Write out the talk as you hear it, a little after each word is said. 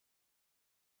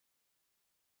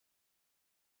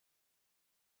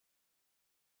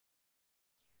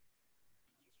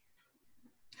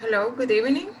Hello, good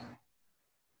evening.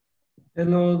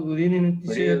 Hello, good evening,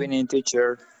 teacher. Good evening,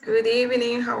 teacher. Good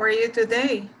evening, how are you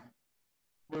today?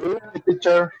 Good,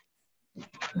 teacher.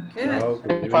 Good. Hello,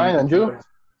 good evening, Fine, and you? teacher.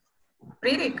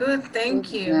 Pretty good,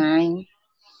 thank you.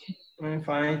 I'm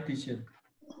fine, teacher.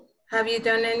 Have you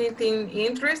done anything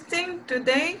interesting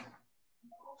today?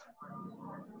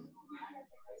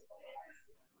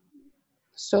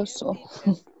 So.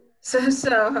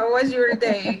 So, how was your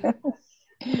day?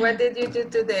 What did you do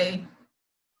today?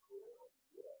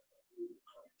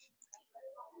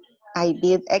 I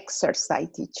did exercise,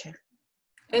 teacher.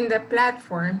 In the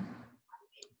platform?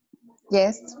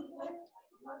 Yes.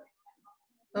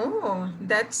 Oh,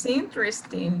 that's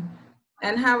interesting.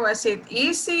 And how was it,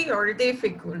 easy or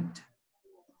difficult?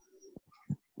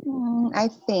 I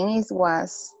think it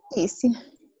was easy.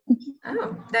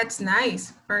 Oh, that's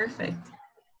nice, perfect.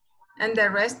 And the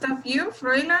rest of you,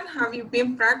 Froilan, have you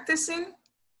been practicing?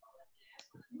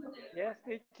 Yes,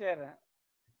 teacher.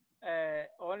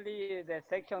 Only the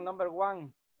section number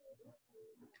 1.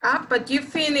 Ah, but you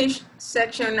finished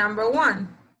section number 1.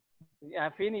 I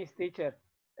finished, teacher.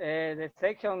 The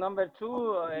section number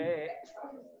 2,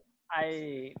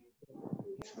 I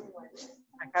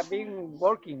have been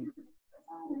working.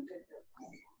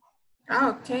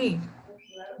 Okay,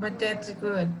 but that's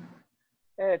good.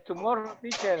 Tomorrow,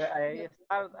 teacher, I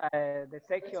start the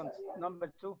section number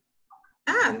 2.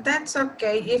 Ah, that's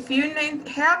okay. If you need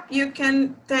help, you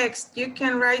can text. You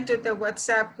can write to the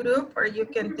WhatsApp group or you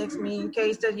can text me in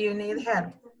case that you need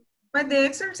help. But the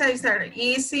exercises are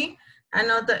easy. I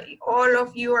know that all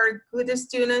of you are good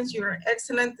students. You're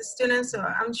excellent students. So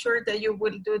I'm sure that you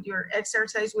will do your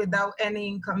exercise without any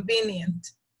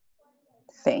inconvenience.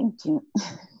 Thank you.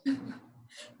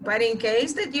 But in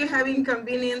case that you have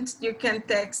inconvenience, you can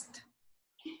text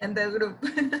in the group.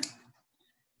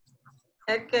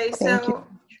 Okay, so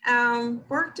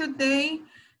for today,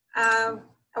 I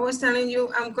was telling you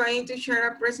I'm going to share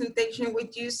a presentation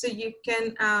with you so you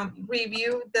can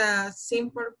review the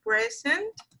simple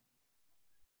present.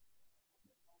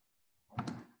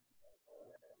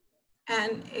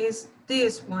 And it's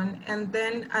this one. And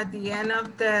then at the end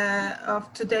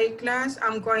of today's class,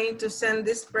 I'm going to send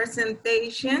this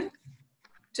presentation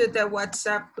to the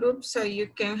WhatsApp group so you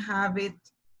can have it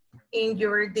in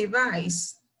your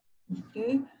device.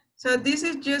 Okay, so this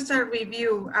is just a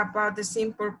review about the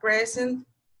simple present.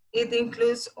 It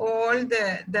includes all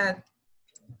the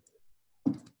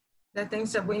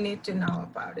things that we need to know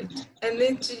about it. And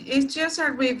it's just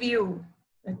a review,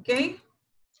 okay?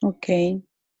 Okay.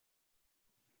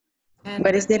 And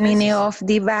What is the meaning of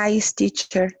device,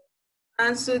 teacher?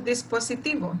 En su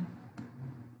dispositivo.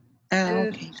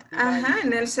 Okay. Ajá,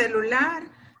 en el celular.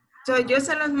 So, yo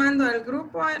se los mando al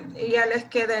grupo y ya les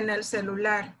queda en el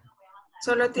celular.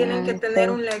 Solo tienen que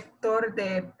tener un lector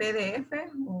de PDF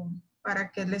para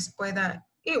que les pueda,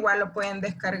 igual lo pueden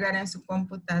descargar en su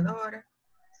computadora.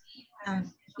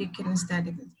 You can study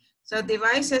it. So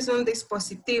device es un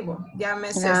dispositivo,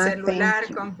 llámese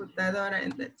celular, computadora.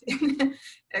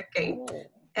 Okay.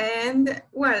 And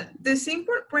well, the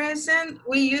simple present,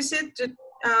 we use it to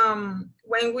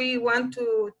when we want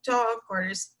to talk or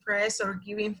express or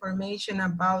give information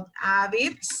about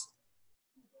habits,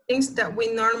 things that we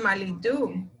normally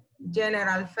do,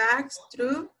 general facts,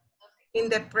 true, in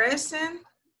the present,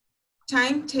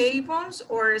 timetables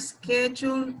or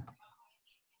schedules,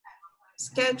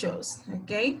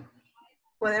 okay?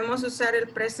 Podemos usar el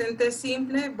presente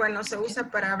simple, bueno, se usa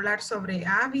para hablar sobre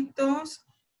hábitos,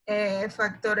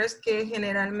 factores que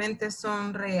generalmente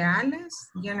son reales,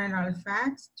 general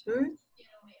facts, true.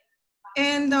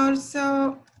 And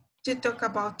also to talk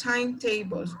about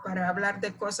timetables, para hablar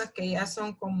de cosas que ya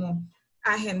son como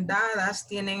agendadas,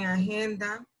 tienen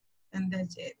agenda, and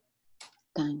that's it.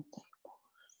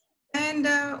 And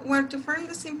well, to find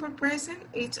the simple present,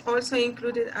 it's also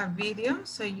included a video,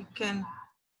 so you can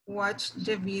watch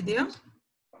the video.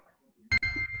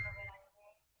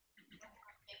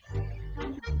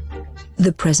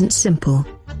 The present simple.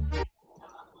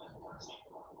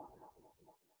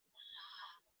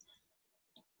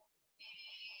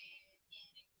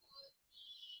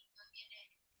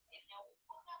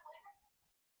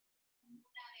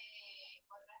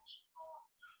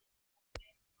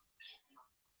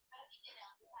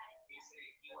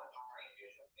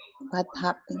 What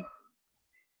happened?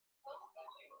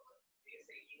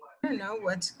 I don't know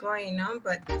what's going on,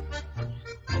 but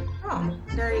oh,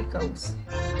 there it goes.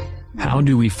 How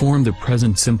do we form the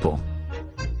present simple?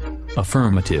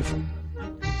 Affirmative.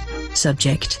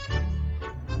 Subject.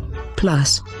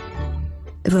 Plus.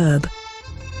 Verb.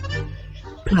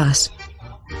 Plus.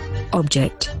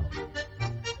 Object.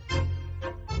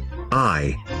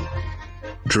 I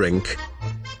drink,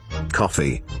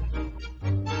 coffee.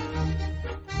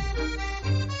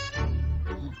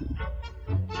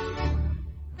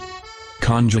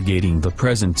 Conjugating the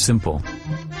present simple.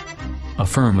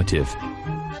 Affirmative.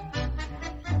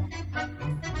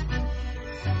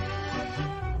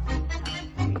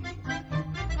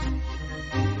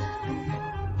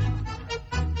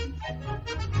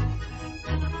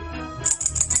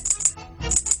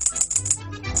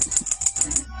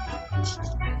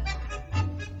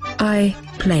 I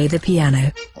play the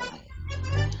piano.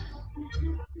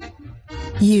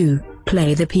 You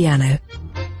play the piano.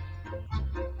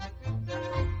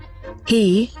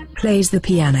 He plays the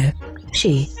piano.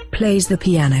 She plays the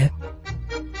piano.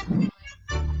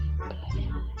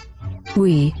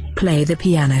 We play the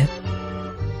piano.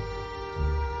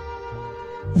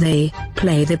 They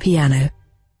play the piano.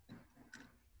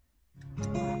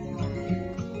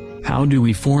 How do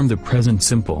we form the present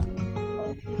simple?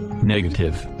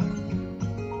 Negative.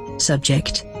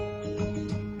 Subject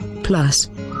plus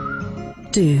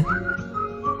do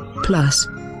plus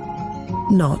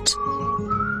not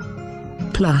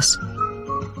plus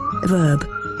verb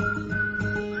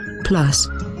plus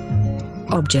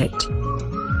object.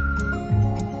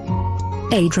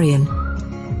 Adrian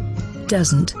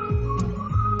doesn't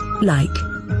like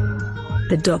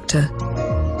the doctor.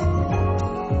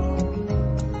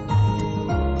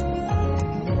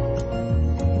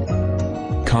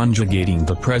 Conjugating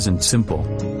the present simple.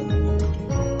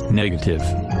 Negative.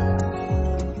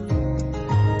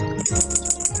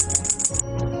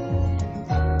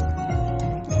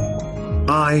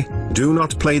 I do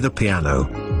not play the piano.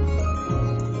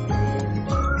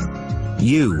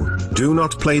 You do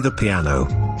not play the piano.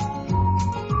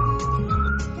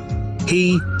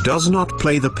 He does not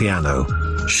play the piano.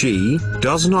 She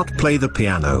does not play the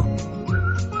piano.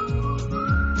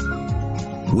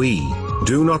 We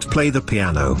do not play the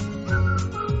piano.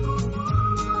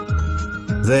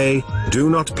 They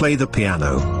do not play the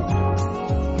piano.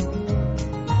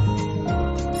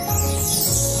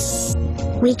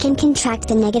 We can contract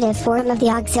the negative form of the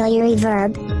auxiliary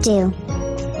verb, do.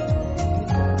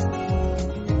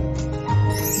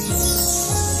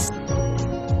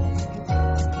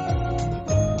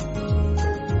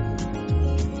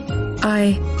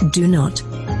 I do not.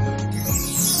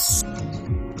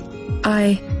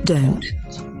 I don't.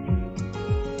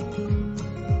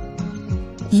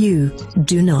 You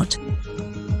do not.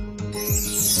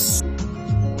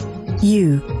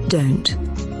 You don't.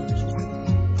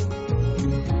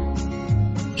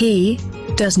 He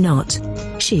does not.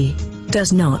 She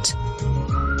does not.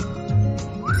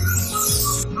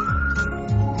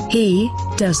 He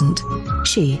doesn't.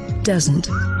 She doesn't.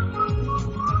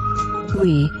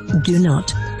 We do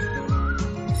not.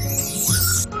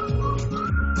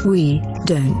 We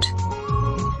don't.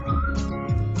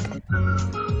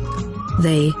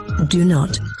 They do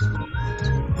not.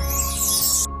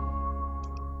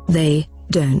 They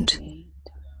don't.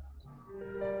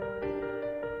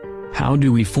 How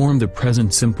do we form the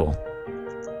present simple?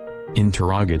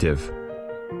 Interrogative.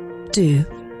 Do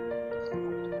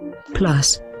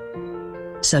plus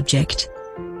subject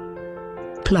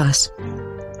plus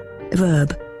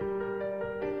verb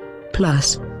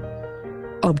plus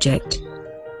object.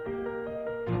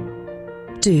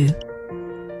 Do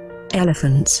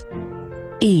elephants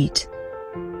eat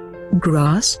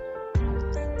grass?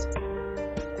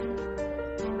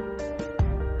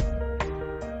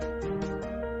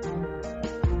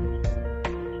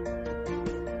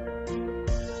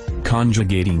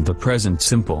 Conjugating the present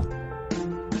simple.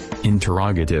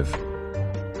 Interrogative.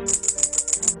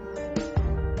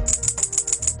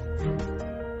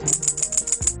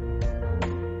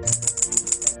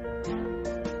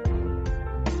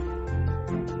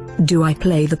 Do I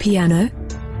play the piano?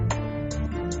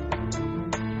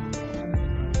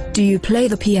 Do you play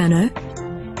the piano?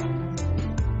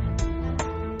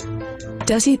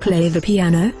 Does he play the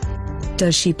piano?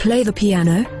 Does she play the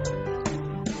piano?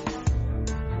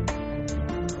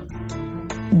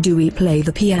 Do we play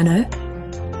the piano?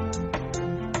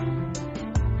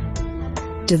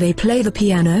 Do they play the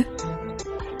piano?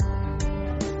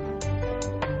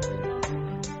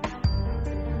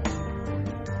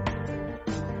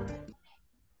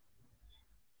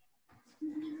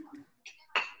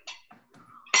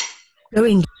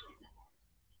 Going.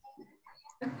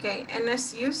 Okay, and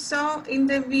as you saw in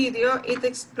the video, it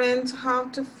explains how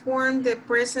to form the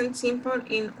present simple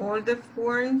in all the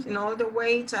forms, in all the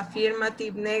ways,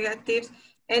 affirmative, negatives,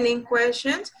 and in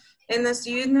questions. And as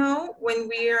you know, when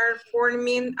we are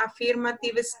forming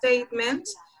affirmative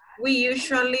statements, we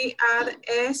usually add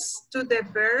S to the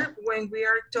verb when we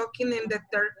are talking in the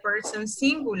third person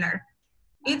singular.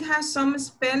 It has some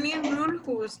spelling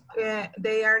rules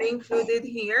they are included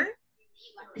here.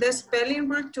 The spelling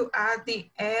rule to add the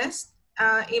S,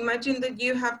 imagine that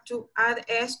you have to add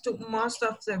S to most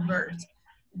of the verbs.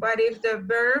 But if the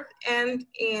verb ends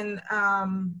in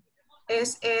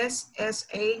SS,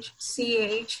 SH,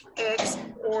 CH, X,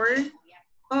 or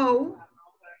O,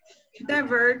 the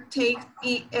verb takes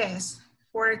ES.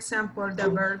 For example, the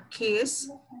verb kiss,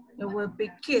 it will be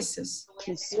kisses.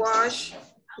 Wash,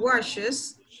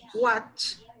 washes.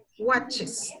 Watch,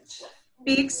 watches.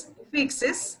 Fix,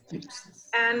 fixes.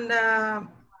 And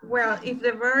well, if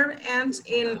the verb ends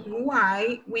in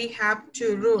Y, we have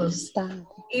two rules.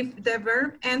 If the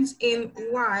verb ends in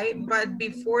Y, but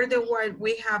before the Y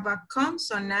we have a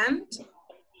consonant,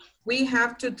 we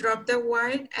have to drop the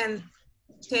Y and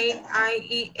take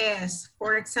IES.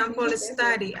 For example,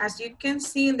 study. As you can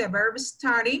see in the verb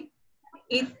study,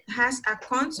 it has a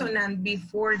consonant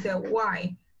before the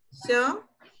Y. So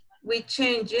we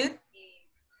change it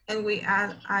and we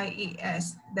add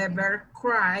IES. The verb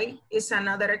cry is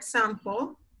another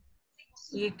example.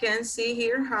 You can see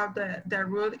here how the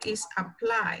rule is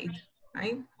applied,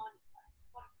 right?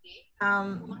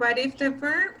 But if the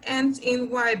verb ends in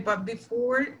Y, but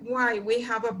before Y we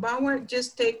have a vowel,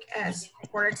 just take S.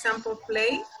 For example,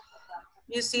 play.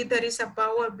 You see there is a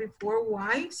vowel before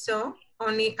Y, so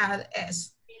only add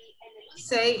S.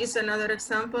 Say is another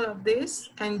example of this.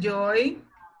 Enjoy,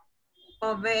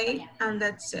 obey, and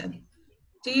that's it.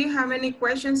 Do you have any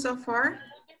questions so far?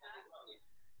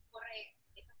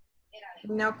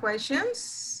 No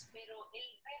questions?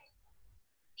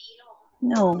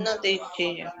 No. No,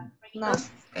 teacher. No.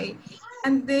 Okay.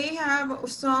 And they have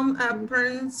some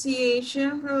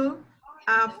pronunciation rule.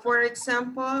 For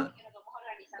example,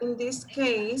 in this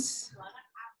case,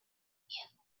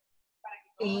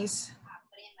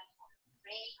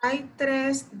 hay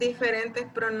tres diferentes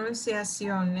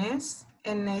pronunciaciones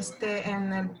en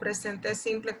el presente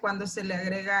simple cuando se le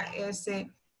agrega S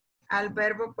al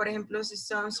verbo. Por ejemplo, si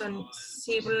son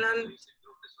sibilant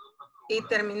y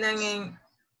terminan en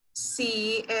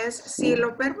si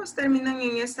los verbos terminan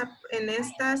en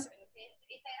estas,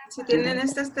 si tienen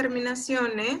estas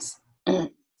terminaciones,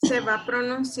 se va a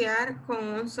pronunciar con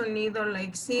un sonido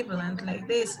like sibilant, like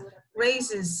this.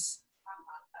 Raises,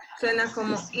 suena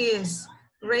como is.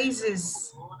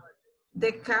 Raises,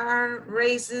 the car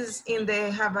races in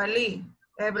the jabalí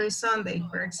every Sunday,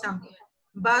 for example.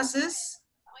 Buses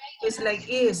is like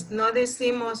is. No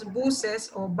decimos buses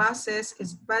o buses,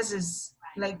 it's buses,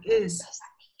 like is.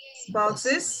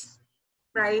 Boxes,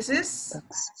 prices,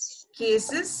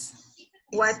 kisses,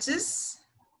 watches,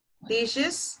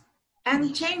 dishes,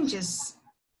 and changes.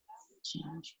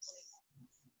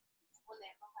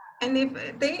 And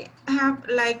if they have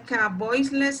like a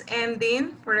voiceless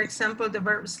ending, for example, the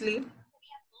verb sleep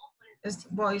is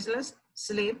voiceless,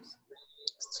 sleeps.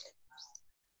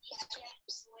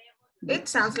 It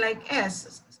sounds like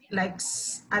S, like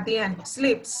at the end,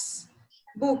 sleeps,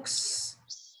 books,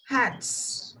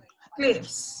 hats,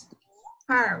 cliffs,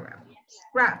 paragraph,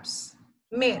 wraps,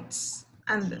 mitts,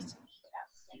 and this.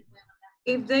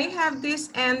 If they have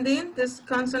this ending, this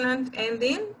consonant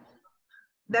ending,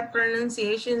 the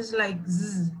pronunciation is like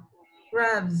z,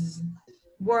 grabs,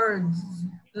 words.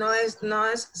 No es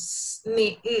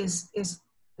ni is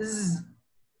z,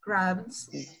 grabs,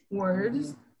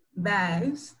 words,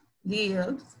 bags,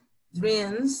 deals,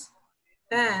 dreams,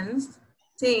 pants,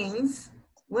 things,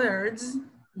 words,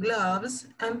 gloves,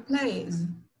 and plays.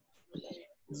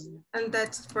 And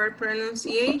that's for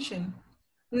pronunciation.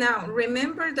 Now,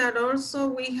 remember that also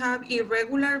we have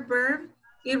irregular verb.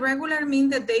 Irregular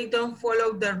means that they don't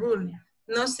follow the rule.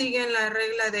 No siguen la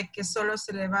regla de que solo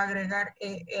se le va a agregar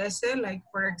ES. Like,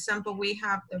 for example, we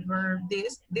have the verb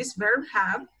this verb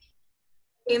have.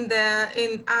 In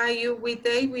IU with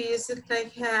A, we use it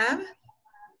like have.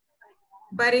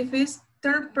 But if it's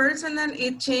third personal,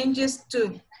 it changes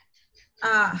to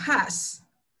has.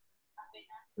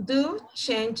 Do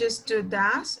changes to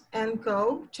does, and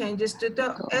go changes to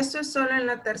do. Esto es solo en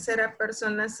la tercera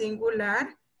persona singular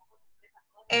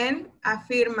en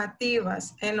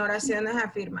afirmativas, en oraciones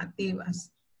afirmativas.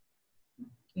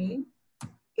 Okay.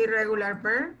 Irregular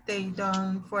verb, they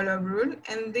don't follow rule.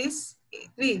 And this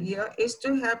video is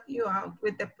to help you out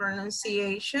with the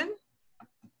pronunciation.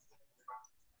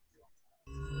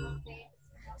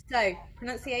 So,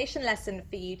 pronunciation lesson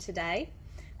for you today.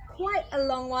 Quite a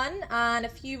long one and a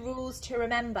few rules to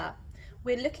remember.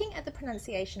 We're looking at the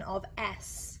pronunciation of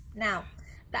S. Now,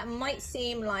 that might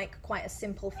seem like quite a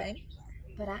simple thing,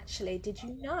 but actually, did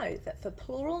you know that for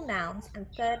plural nouns and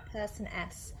third person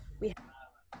S, we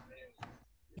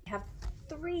have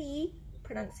 3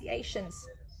 pronunciations?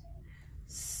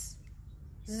 s,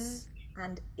 z,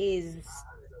 and is.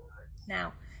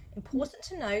 Now, important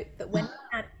to note that when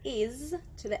we add is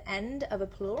to the end of a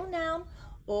plural noun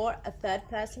or a third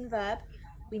person verb,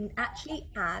 we actually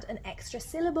add an extra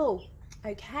syllable.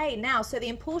 Okay, now, so the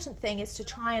important thing is to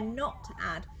try and not to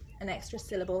add an extra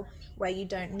syllable where you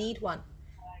don't need one.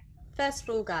 First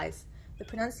rule, guys, the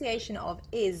pronunciation of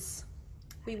is.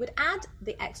 We would add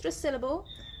the extra syllable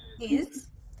is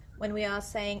when we are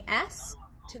saying s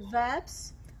to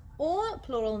verbs or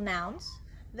plural nouns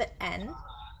that end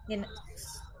in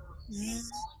s, z,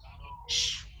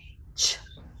 sh, ch,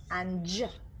 and j.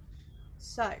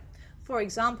 So, for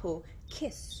example,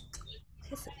 kiss,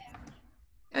 kisses.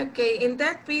 Okay, in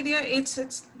that video, it's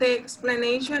the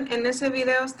explanation. En ese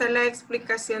video está la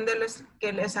explicación de los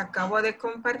que les acabo de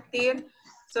compartir.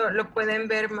 So, lo pueden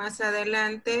ver más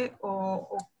adelante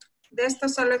o de esto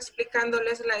solo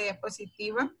explicándoles la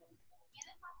diapositiva.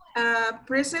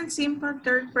 Present simple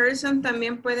third person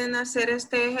también pueden hacer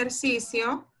este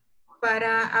ejercicio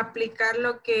para aplicar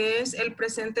lo que es el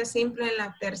presente simple en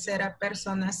la tercera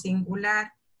persona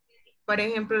singular. Por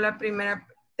ejemplo, la primera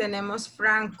tenemos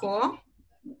Franco.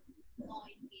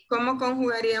 ¿Cómo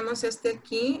conjugaríamos este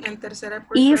aquí en tercera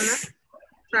persona?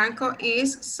 Franco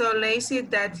is so lazy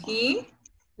that he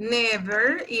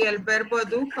never, y el verbo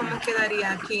do, ¿cómo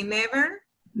quedaría aquí? Never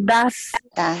Does.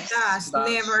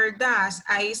 Never does.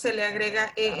 Ahí se le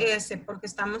agrega ES porque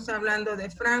estamos hablando de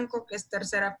Franco, que es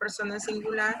tercera persona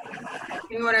singular,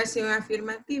 en oración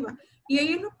afirmativa. Y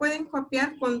ellos lo pueden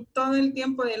copiar con todo el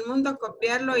tiempo del mundo,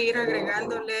 copiarlo e ir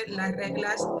agregándole las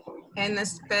reglas en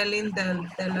spelling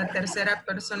de la tercera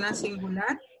persona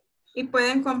singular. Y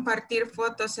pueden compartir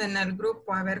fotos en el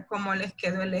grupo a ver cómo les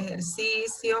quedó el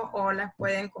ejercicio o las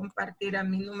pueden compartir a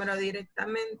mi número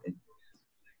directamente.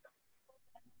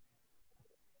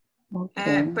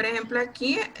 Okay. Por ejemplo,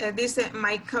 aquí dice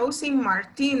my cousin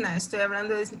Martina. Estoy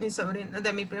hablando de mi sobrina,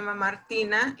 de mi prima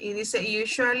Martina. Y dice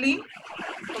usually,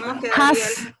 ¿cómo quedaría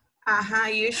el? Ajá,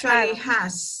 usually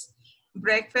has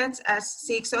breakfast at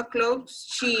 6 o'clock.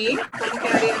 She, ¿cómo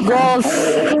quedaría?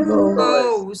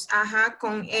 Goes, ajá,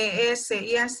 con ES.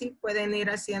 Y así pueden ir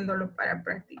haciéndolo para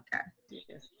practicar.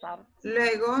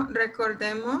 Luego,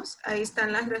 recordemos, ahí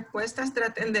están las respuestas.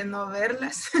 Traten de no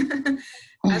verlas.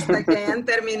 Hasta que hayan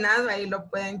terminado, ahí lo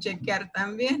pueden chequear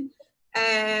también.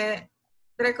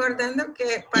 Recordando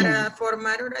que para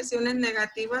formar oraciones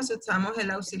negativas usamos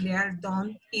el auxiliar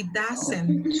don't y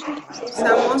doesn't.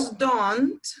 Usamos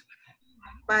don't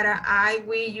para I,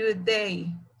 we, you,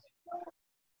 they.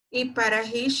 Y para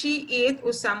he, she, it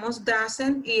usamos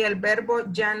doesn't y el verbo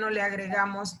ya no le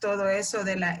agregamos todo eso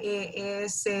de la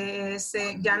ES,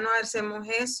 ya no hacemos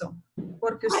eso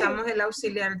porque usamos el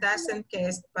auxiliar doesn't que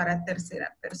es para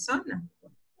tercera persona.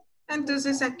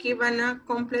 Entonces aquí van a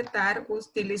completar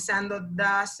utilizando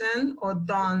doesn't o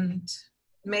don't.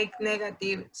 Make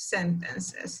negative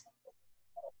sentences.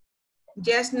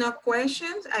 Yes, no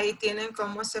questions. Ahí tienen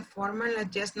cómo se forman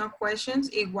las yes, no questions.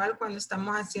 Igual cuando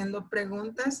estamos haciendo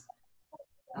preguntas,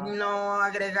 no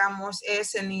agregamos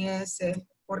S ni S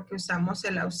porque usamos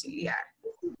el auxiliar.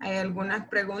 Hay algunas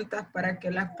preguntas para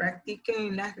que las practiquen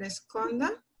y las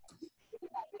respondan.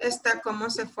 Está cómo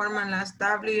se forman las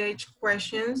WH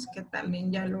questions, que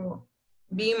también ya lo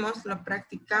vimos, lo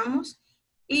practicamos.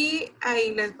 Y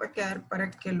ahí les va a quedar para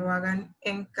que lo hagan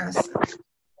en casa.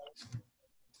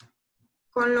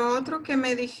 Con lo otro que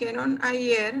me dijeron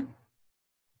ayer,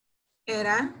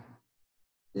 era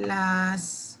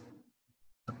las,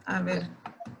 a ver,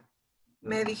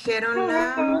 me dijeron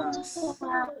los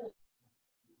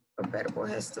verbos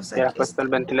estos aquí. Ya puesto el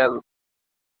ventilador.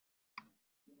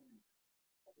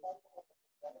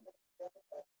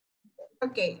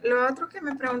 Ok, lo otro que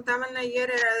me preguntaban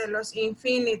ayer era de los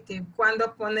infinitive,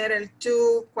 cuándo poner el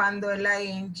to, cuándo el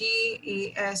ing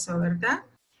y eso, ¿verdad?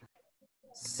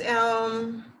 So,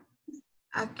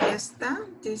 aquí está,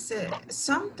 dice,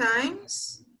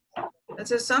 sometimes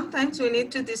we need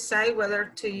to decide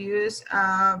whether to use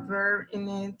a verb in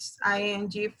its ing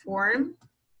form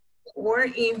or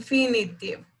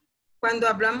infinitive. Cuando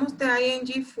hablamos de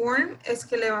ing form es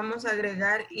que le vamos a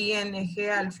agregar ing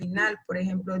al final. Por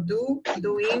ejemplo, do,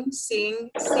 doing,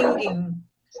 sing, singing.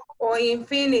 O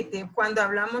infinitive. Cuando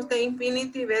hablamos de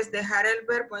infinitive es dejar el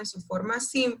verbo en su forma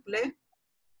simple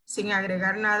sin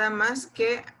agregar nada más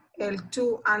que el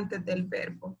to antes del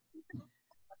verbo.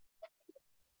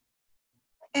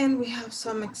 And we have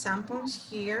some examples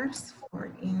here.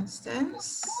 For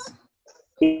instance,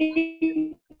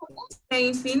 the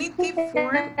infinitive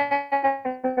form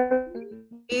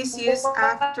is used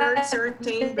after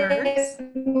certain verbs.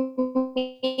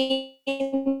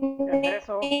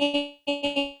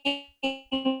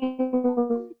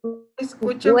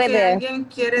 escucho que Weather. alguien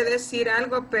quiere decir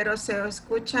algo, pero se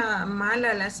escucha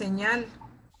mala la señal.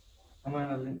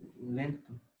 Cámara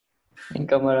lento. En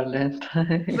cámara lenta.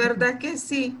 ¿Verdad que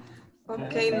sí?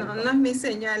 Ok, no es mi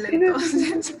señal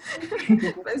entonces.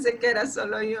 Pensé que era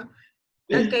solo yo.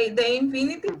 Okay, the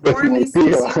infinitive form is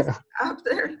used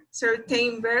after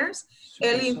certain verbs.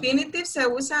 El infinitive se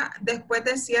usa después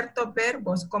de ciertos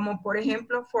verbos, como por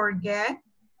ejemplo forget,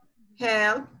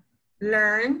 help,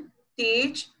 learn,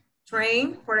 teach,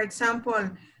 train. For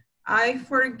example, I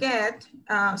forget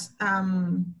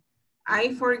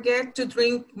to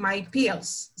drink my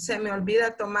pills. Se me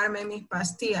olvida tomarme mis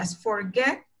pastillas.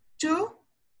 Forget to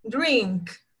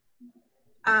drink.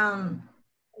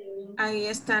 Ahí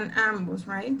están ambos,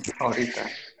 right? Ahorita.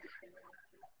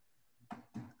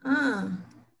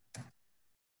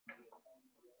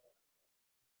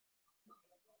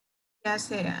 Ya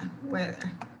sea,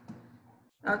 weather.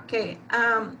 Ok,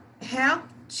 help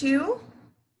to,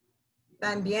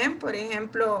 también, por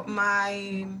ejemplo,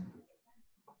 I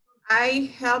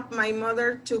help my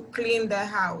mother to clean the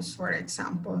house, for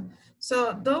example.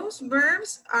 So those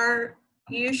verbs are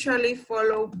usually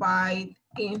followed by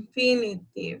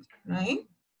infinitive, right?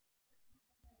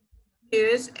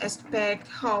 Use, expect,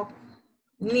 hope,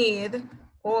 need,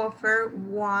 offer,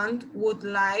 want, would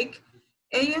like.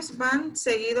 Ellos van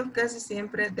seguidos casi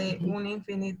siempre de un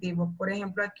infinitivo. Por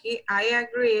ejemplo, aquí, I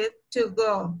agreed to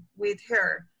go with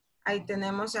her. Ahí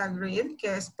tenemos agreed,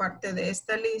 que es parte de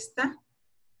esta lista.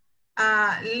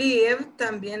 Leave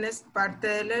también es parte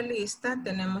de la lista.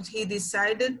 Tenemos, he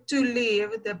decided to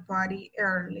leave the party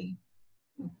early.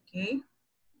 Ok.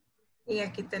 Y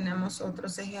aquí tenemos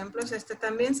otros ejemplos. Este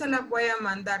también se las voy a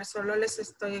mandar, solo les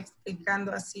estoy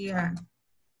explicando así.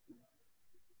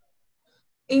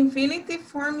 Infinitive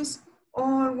form is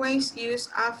always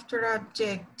used after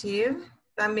adjective.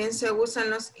 También se usan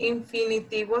los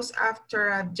infinitivos after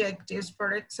adjectives.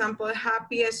 For example,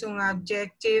 happy es un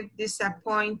adjective,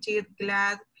 disappointed,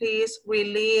 glad, pleased,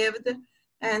 relieved,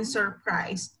 and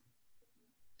surprised.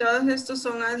 Todos estos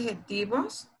son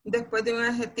adjetivos. Después de un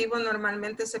adjetivo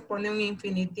normalmente se pone un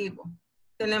infinitivo.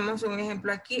 Tenemos un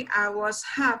ejemplo aquí. I was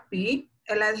happy.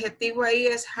 El adjetivo ahí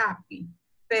es happy,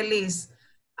 feliz.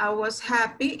 I was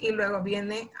happy y luego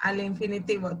viene al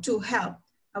infinitivo, to help.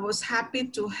 I was happy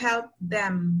to help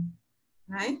them,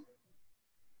 right?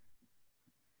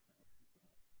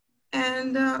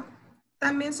 And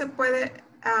también se puede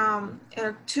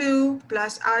el to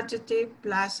plus adjective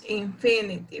plus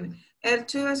infinitive. El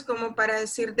to es como para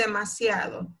decir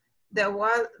demasiado. The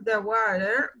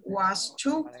water was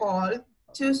too cold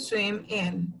to swim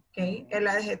in. Okay. El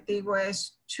adjetivo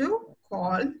es too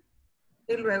cold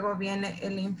y luego viene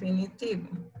el infinitivo.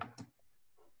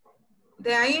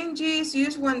 The ing is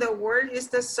used when the word is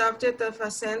the subject of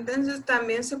a sentence.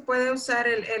 También se puede usar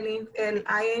el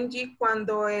ing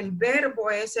cuando el verbo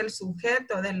es el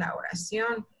sujeto de la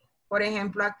oración. Por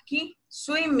ejemplo, aquí,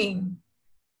 swimming.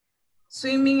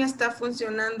 Swimming está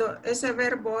funcionando, ese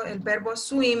verbo, el verbo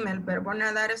swim, el verbo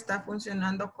nadar está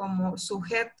funcionando como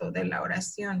sujeto de la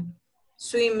oración.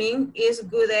 Swimming is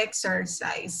good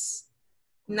exercise.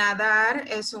 Nadar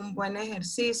es un buen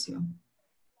ejercicio.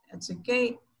 That's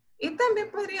okay. Y también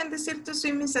podrían decir to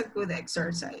swim is a good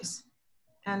exercise.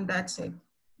 And that's it.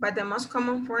 But the most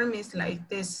common form is like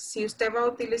this. Si usted va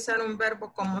a utilizar un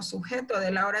verbo como sujeto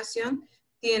de la oración,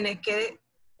 tiene que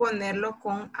ponerlo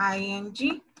con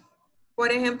ing.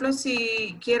 Por ejemplo,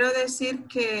 si quiero decir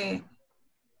que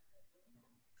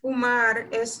fumar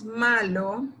es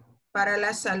malo para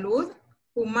la salud,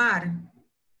 fumar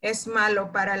es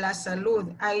malo para la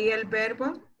salud. Ahí el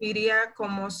verbo iría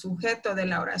como sujeto de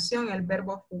la oración, el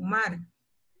verbo fumar.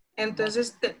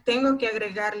 Entonces tengo que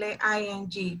agregarle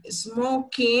ing.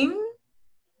 Smoking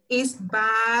is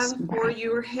bad for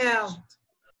your health.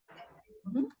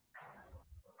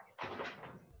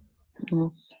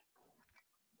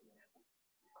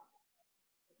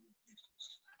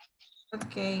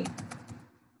 Ok.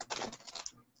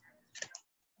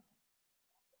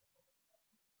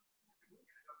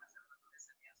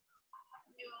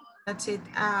 That's it.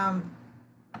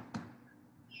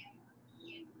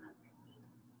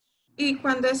 Y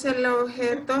cuando es el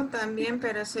objeto también,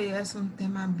 pero eso ya es un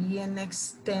tema bien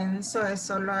extenso, es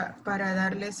solo para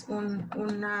darles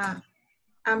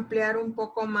ampliar un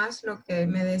poco más lo que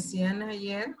me decían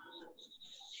ayer.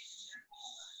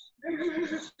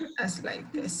 As like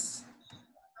this.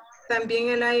 También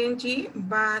el ing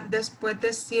va después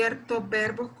de ciertos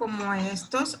verbos como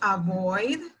estos,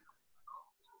 avoid,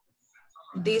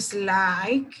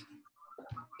 dislike,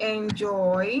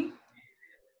 enjoy,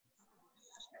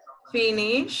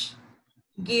 finish,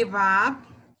 give up,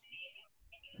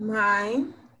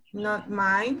 mind, not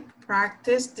mind,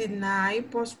 practice, deny,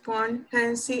 postpone,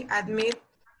 fancy, admit,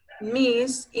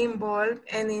 miss, involve,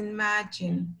 and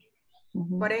imagine.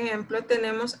 Por ejemplo,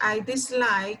 tenemos I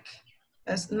dislike,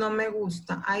 es no me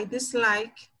gusta. I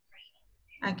dislike,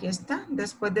 aquí está.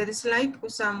 Después de dislike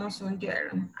usamos un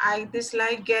gerund. I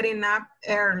dislike getting up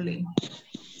early.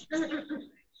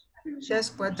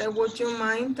 Después de would you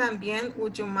mind también,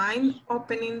 would you mind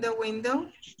opening the window?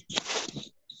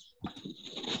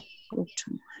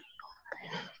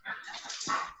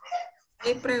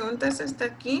 ¿Hay preguntas hasta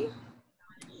aquí?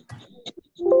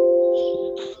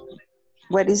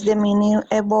 What is the meaning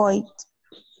avoid?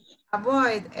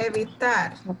 Avoid,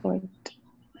 evitar. Avoid.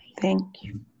 Thank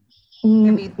you.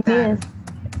 Evitar.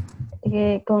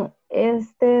 Con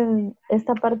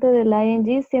esta parte del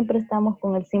ing siempre estamos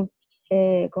con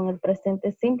el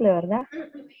presente simple, ¿verdad?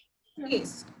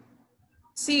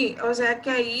 Sí, o sea que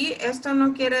ahí esto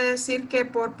no quiere decir que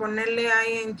por ponerle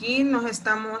ing nos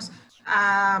estamos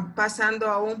pasando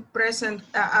a un present,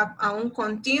 a un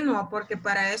continuo, porque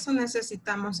para eso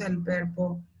necesitamos el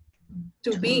verbo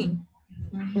to be.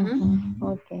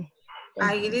 Okay.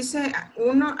 Ahí dice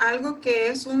algo que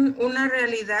es una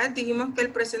realidad. Dijimos que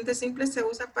el presente simple se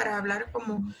usa para hablar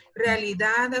como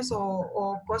realidades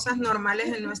o cosas normales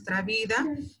en nuestra vida.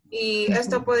 Y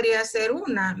esto podría ser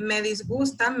me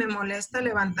disgusta, me molesta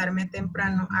levantarme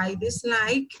temprano. I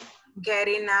dislike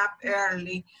getting up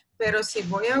early. Pero si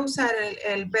voy a usar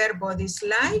el verbo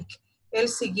dislike, el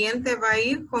siguiente va a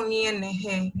ir con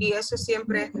ing. Y eso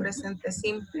siempre es presente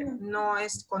simple. No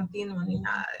es continuo ni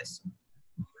nada de eso.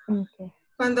 Okay.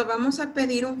 Cuando vamos a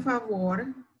pedir un favor,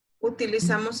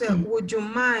 utilizamos el would you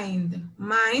mind.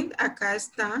 Mind, acá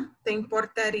está, te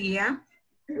importaría.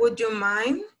 Would you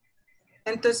mind?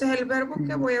 Entonces el verbo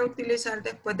que voy a utilizar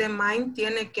después de mind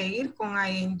tiene que ir con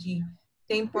ing.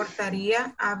 ¿Te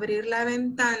importaría abrir la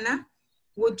ventana?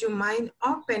 Would you mind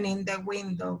opening the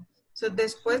window? So,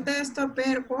 después de estos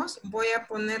verbos voy a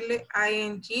ponerle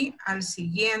ing al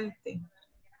siguiente.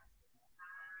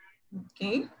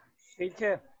 Ok.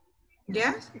 Teacher.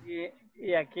 Yes.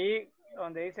 Y aquí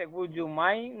donde dice would you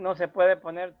mind no se puede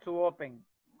poner to open.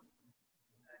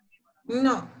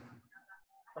 No.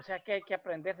 O sea que hay que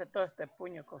aprenderse todo este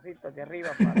puño cositas de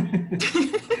arriba para...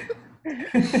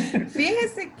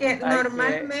 Fíjese que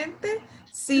normalmente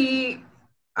si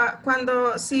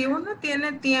uno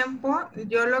tiene tiempo,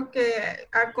 yo lo que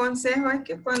aconsejo es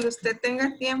que cuando usted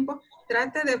tenga tiempo,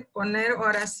 trate de poner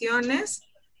oraciones.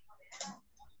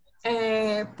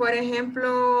 Por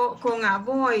ejemplo, con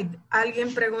avoid.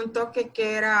 Alguien preguntó que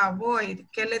qué era avoid.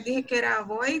 ¿Qué les dije que era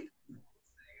avoid?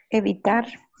 Evitar.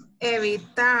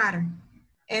 Evitar.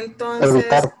 Entonces,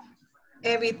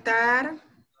 evitar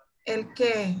 ¿el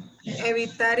qué?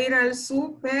 Evitar ir al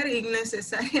súper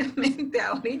innecesariamente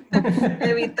ahorita.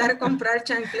 Evitar comprar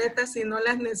chancletas si no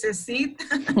las necesita.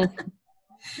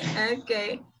 Ok.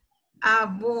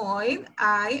 Avoid,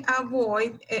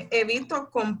 evito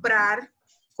comprar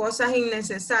cosas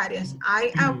innecesarias.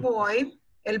 I avoid,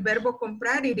 el verbo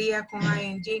comprar iría con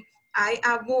ing. I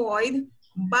avoid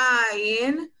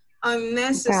buying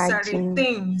unnecessary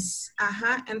things.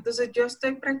 Ajá, entonces yo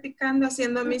estoy practicando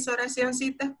haciendo mis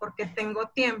oracioncitas porque tengo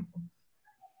tiempo.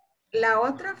 La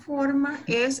otra forma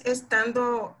es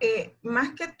estando,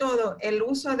 más que todo, el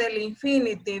uso del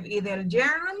infinitive y del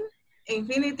gerund.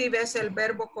 Infinitive es el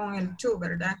verbo con el to,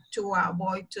 ¿verdad? To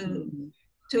avoid,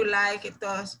 to like y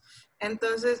todos.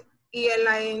 Entonces, y el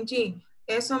ing,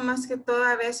 eso más que todo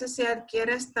a veces se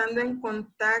adquiere estando en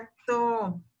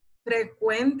contacto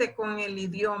frecuente con el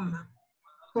idioma.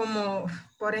 Como,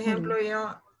 por ejemplo,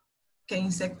 yo, que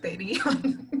insectería.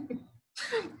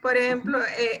 Por ejemplo,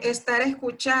 estar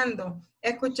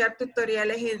escuchar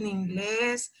tutoriales en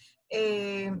inglés,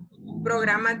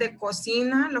 programas de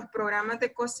cocina. Los programas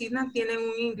de cocina tienen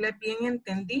un inglés bien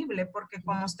entendible porque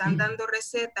como están dando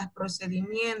recetas,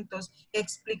 procedimientos,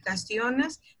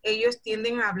 explicaciones, ellos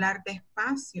tienden a hablar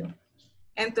despacio.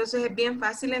 Entonces es bien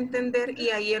fácil entender y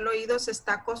ahí el oído se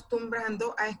está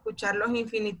acostumbrando a escuchar los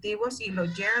infinitivos y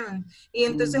los gerunds. Y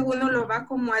entonces uno lo va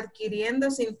como adquiriendo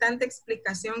sin tanta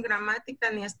explicación gramática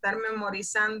ni estar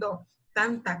memorizando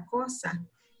tanta cosa.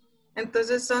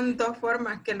 Entonces son dos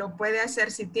formas que lo puede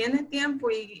hacer. Si tiene tiempo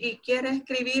y quiere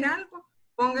escribir algo,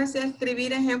 póngase a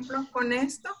escribir ejemplos con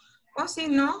esto. O si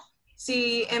no,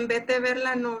 si en vez de ver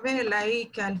la novela y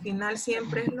que al final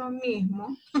siempre es lo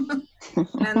mismo,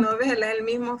 la novela, el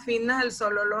mismo final,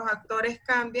 solo los actores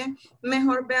cambian,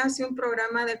 mejor véase un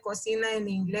programa de cocina en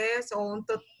inglés o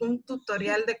un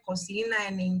tutorial de cocina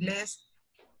en inglés.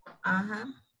 Ajá.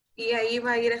 Y ahí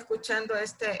va a ir escuchando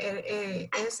es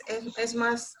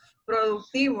más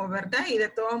productivo, ¿verdad? Y de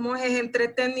todos modos es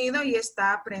entretenido y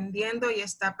está aprendiendo y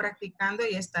está practicando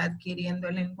y está adquiriendo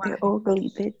el lenguaje.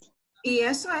 Y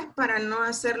eso es para no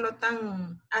hacerlo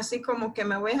tan así como que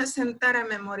me voy a sentar a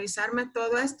memorizarme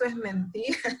todo esto, es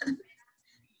mentira.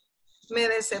 Me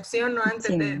decepciono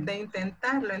antes de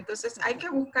intentarlo. Entonces hay que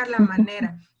buscar la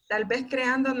manera. Tal vez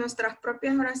creando nuestras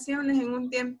propias oraciones en un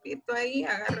tiempito ahí,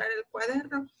 agarrar el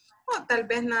cuaderno, o tal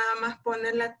vez nada más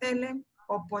poner la tele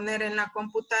o poner en la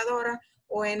computadora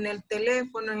o en el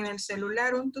teléfono, en el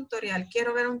celular, un tutorial.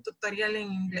 Quiero ver un tutorial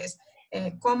en inglés.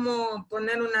 Cómo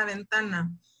poner una ventana,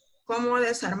 cómo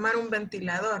desarmar un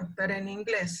ventilador, pero en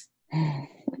inglés.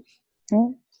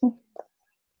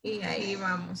 Y ahí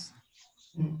vamos.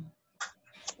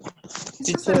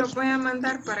 Eso se lo voy a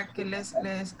mandar para que les...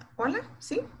 ¿Hola?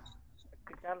 ¿Sí?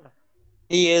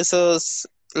 Y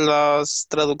las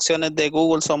traducciones de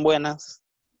Google son buenas.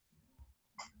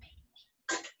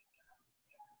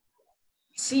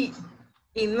 Sí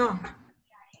y no.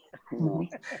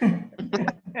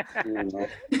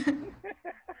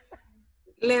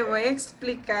 Le voy a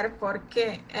explicar por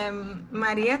qué.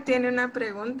 María tiene una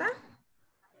pregunta.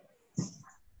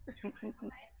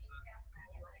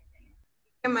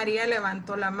 María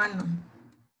levantó la mano.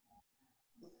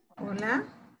 Hola.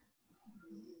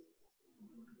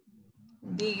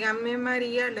 Dígame,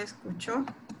 María, ¿le escuchó?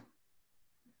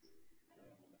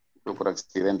 Fue por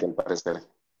accidente, al parecer.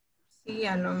 Sí,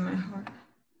 a lo mejor.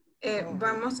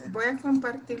 Voy a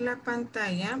compartir la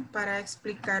pantalla para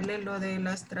explicarle lo de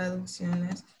las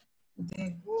traducciones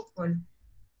de Google.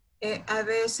 A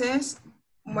veces,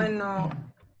 bueno,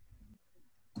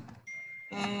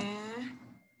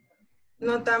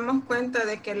 nos damos cuenta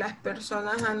de que las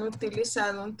personas han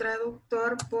utilizado un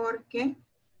traductor porque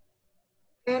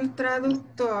el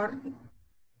traductor,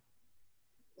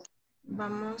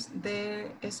 vamos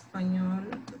de español,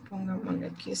 pongámosle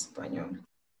aquí español.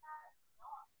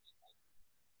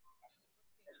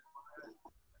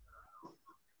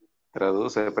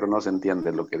 Traduce, pero no se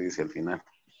entiende lo que dice al final.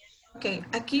 Ok,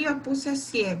 aquí yo puse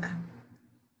ciega,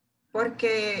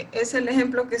 porque es el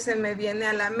ejemplo que se me viene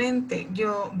a la mente.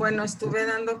 Yo, bueno, estuve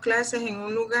dando clases en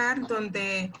un lugar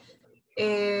donde,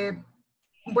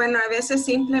 bueno, a veces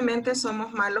simplemente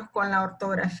somos malos con la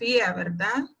ortografía,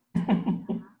 ¿verdad?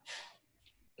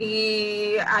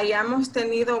 Y hayamos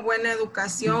tenido buena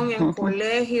educación en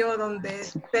colegio,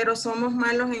 pero somos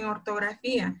malos en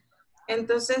ortografía.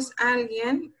 Entonces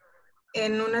alguien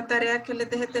en una tarea que les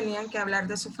dejé tenían que hablar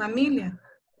de su familia.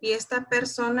 Y esta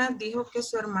persona dijo que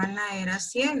su hermana era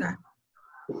ciega.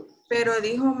 Pero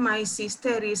dijo, my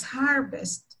sister is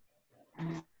harvest.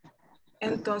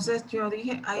 Entonces yo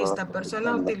dije, esta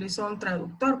persona utilizó un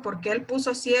traductor porque él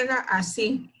puso ciega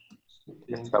así.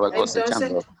 Estaba cosechando.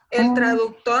 Entonces, el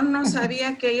traductor no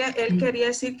sabía que él quería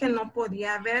decir que no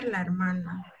podía ver la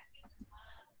hermana.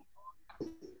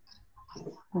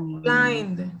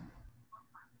 Blind.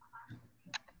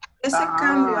 Ese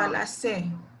cambio a la C.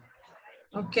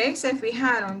 Ok, se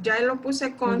fijaron. Ya lo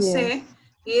puse con C.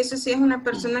 Y eso sí es una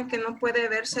persona que no puede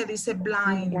ver, se dice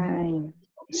blind.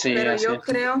 Sí, Pero así yo es.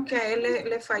 creo que a él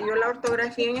le falló la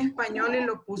ortografía en español y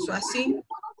lo puso así.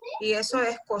 Y eso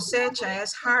es cosecha,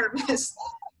 es harvest.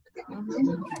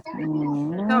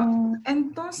 No,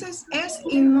 entonces es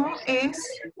y no es.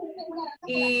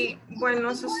 Y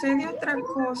bueno, sucede otra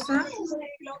cosa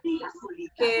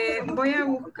que voy a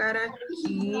buscar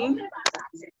aquí.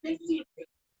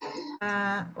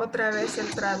 Otra vez el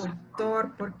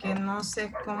traductor porque no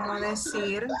sé cómo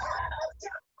decir.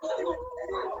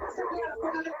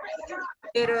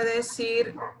 Quiero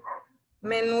decir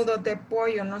menudo de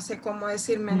pollo, no sé cómo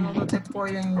decir menudo de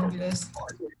pollo en inglés.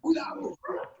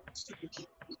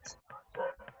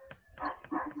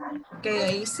 Ok,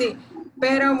 ahí sí.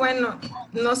 Pero bueno,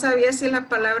 no sabía si la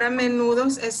palabra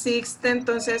menudos existe,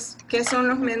 entonces, ¿qué son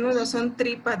los menudos? Son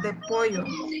tripas de pollo.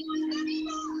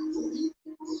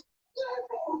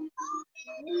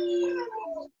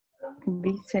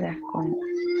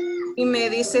 Y me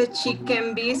dice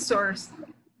chicken visors.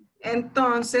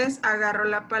 Entonces, agarro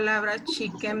la palabra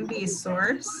chicken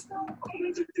visors.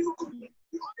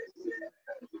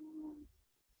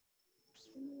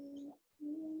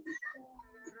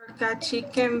 Acá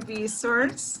chicken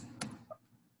visors.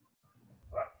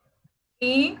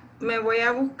 Y me voy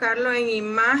a buscarlo en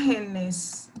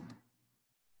imágenes.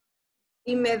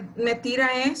 Y me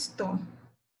tira esto.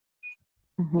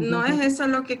 No es eso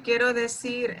lo que quiero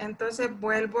decir. Entonces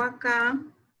vuelvo acá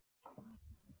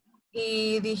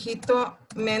y digito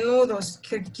menudos,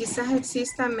 que quizás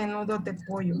existan menudos de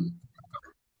pollo.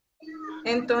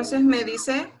 Entonces me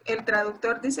dice, el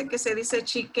traductor dice que se dice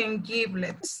chicken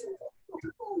giblets.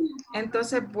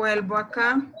 Entonces vuelvo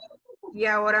acá y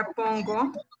ahora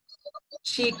pongo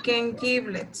chicken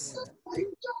giblets.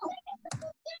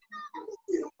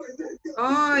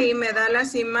 Oh, y me da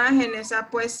las imágenes. Ah,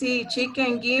 pues sí,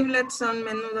 chicken giblets son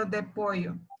menudos de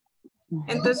pollo.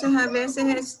 Entonces a veces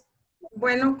es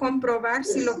bueno comprobar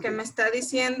si lo que me está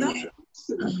diciendo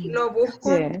lo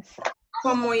busco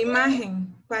como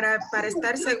imagen para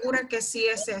estar segura que sí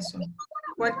es eso.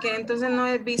 Porque entonces no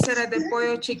es vísceras de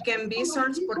pollo, chicken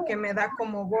viscers, porque me da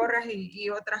como gorras y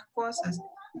otras cosas.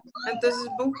 Entonces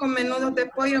busco menudos de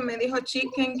pollo, me dijo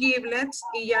chicken giblets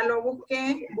y ya lo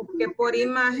busqué por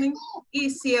imagen y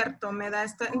cierto, me da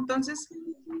esto. Entonces,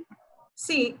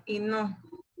 sí y no,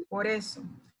 por eso.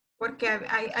 Porque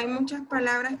hay muchas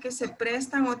palabras que se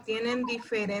prestan o tienen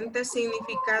diferentes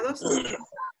significados,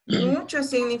 muchos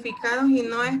significados y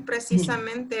no es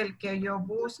precisamente el que yo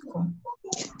busco.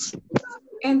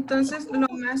 Entonces, lo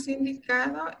más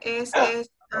indicado es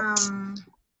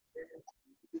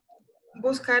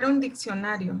buscar un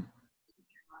diccionario.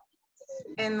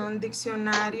 En un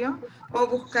diccionario o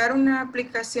buscar una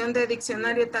aplicación de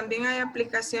diccionario. También hay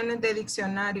aplicaciones de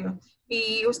diccionario.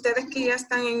 Y ustedes que ya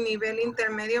están en nivel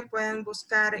intermedio pueden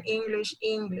buscar English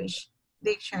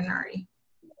Dictionary.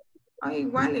 O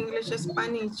igual English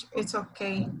Spanish, it's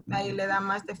okay. Ahí le da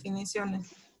más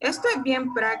definiciones. Esto es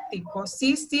bien práctico.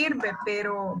 Sí sirve,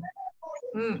 pero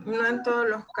no en todos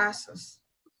los casos.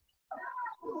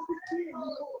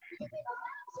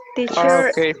 Ah,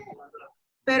 ok.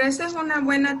 Pero esa es una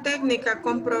buena técnica,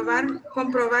 comprobar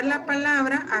la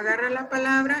palabra, agarra la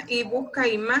palabra y busca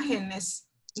imágenes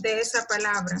de esa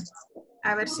palabra.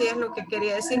 A ver si es lo que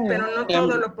quería decir, pero no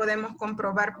todo lo podemos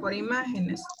comprobar por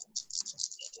imágenes.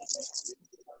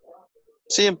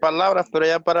 Sí, en palabras, pero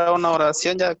ya para una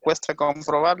oración ya cuesta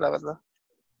comprobarla, ¿verdad?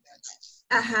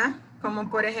 Ajá,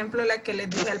 como por ejemplo la que les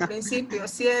dije al principio,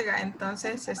 ciega,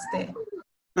 entonces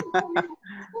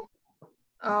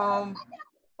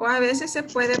o a veces se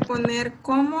puede poner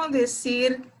cómo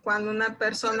decir cuando una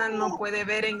persona no puede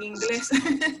ver en inglés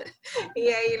y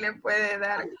ahí le puede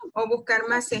dar o buscar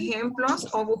más ejemplos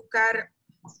o buscar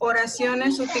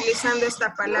oraciones utilizando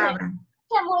esta palabra.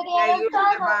 Y ahí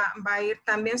usted va a ir,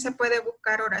 también se puede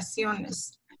buscar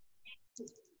oraciones.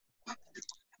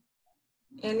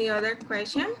 Any other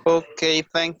question? Okay,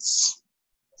 thanks.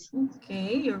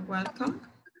 Okay, you're welcome.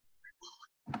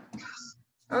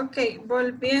 Ok,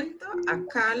 volviendo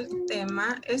acá al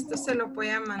tema, esto se lo voy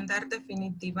a mandar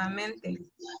definitivamente.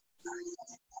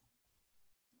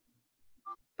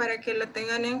 Para que lo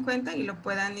tengan en cuenta y lo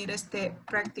puedan ir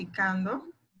practicando.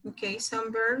 Okay,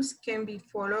 some verbs can be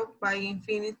followed by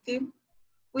infinitive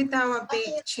without a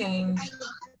big change.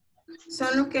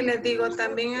 Son lo que les digo,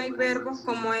 también hay verbos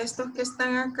como estos que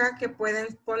están acá que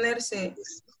pueden ponerse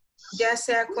ya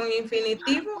sea con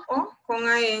infinitivo o con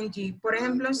ing. Por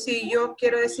ejemplo, si yo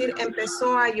quiero decir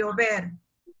empezó a llover.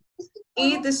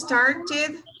 It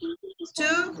started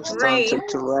to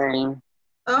rain.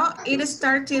 Oh, it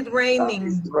started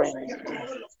raining.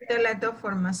 De las dos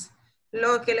formas.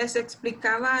 Lo que les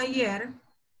explicaba ayer,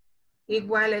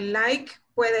 igual el like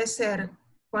puede ser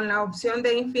con la opción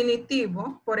de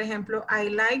infinitivo. Por ejemplo, I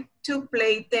like to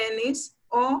play tennis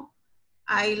o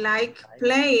I like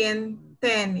playing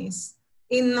tennis.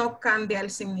 Y no cambia el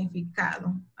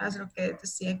significado. Es lo que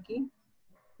decía aquí.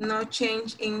 No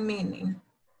change in meaning.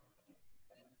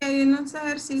 Hay unos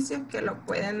ejercicios que lo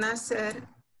pueden hacer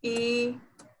y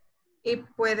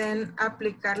pueden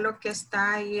aplicar lo que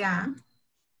está allá.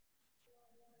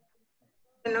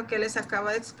 En lo que les acabo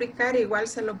de explicar, igual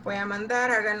se lo voy a mandar,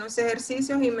 hagan los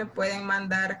ejercicios y me pueden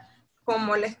mandar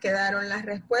cómo les quedaron las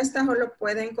respuestas o lo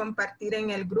pueden compartir en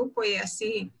el grupo y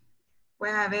así,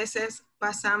 pues a veces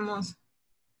pasamos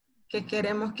que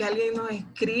queremos que alguien nos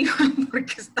escriba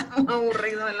porque estamos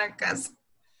aburridos en la casa.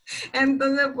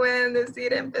 Entonces pueden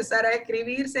decir, empezar a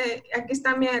escribirse, aquí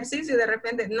está mi ejercicio y de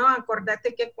repente, no,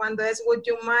 acordate que cuando es would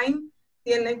you mind,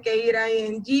 tiene que ir a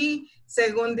ing,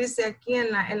 según dice aquí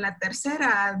en la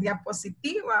tercera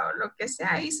diapositiva o lo que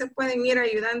sea, ahí se pueden ir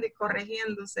ayudando y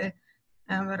corrigiéndose,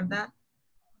 ¿verdad?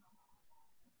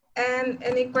 And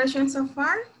any questions so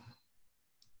far?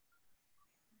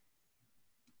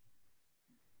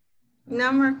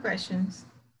 No more questions.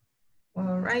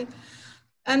 All right.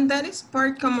 And that is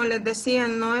part, como les decía,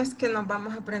 no es que nos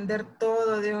vamos a aprender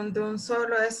todo de un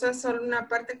solo. Eso es solo una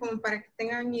parte como para que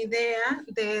tengan idea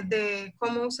de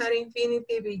cómo usar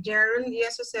infinitive y gerund y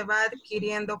eso se va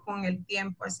adquiriendo con el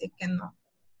tiempo. Así que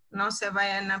no se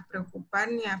vayan a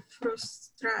preocupar ni a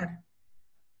frustrar.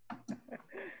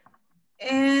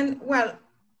 And well,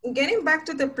 getting back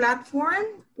to the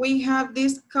platform, we have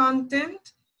this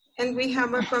content And we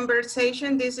have a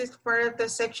conversation. This is part of the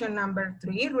section number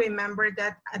 3. Remember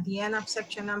that at the end of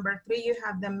section number 3, you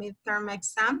have the midterm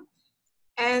exam.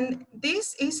 And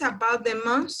this is about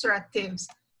demonstratives.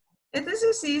 This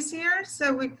is easier,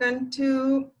 so we're going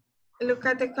to look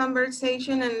at the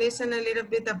conversation and listen a little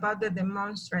bit about the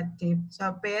demonstrative.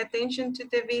 So pay attention to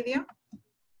the video.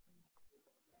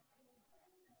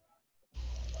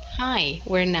 Hi,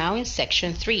 we're now in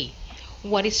section 3.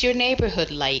 What is your neighborhood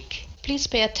like? Please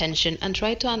pay attention and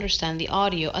try to understand the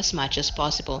audio as much as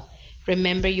possible.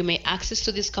 Remember, you may access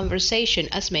to this conversation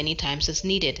as many times as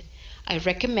needed. I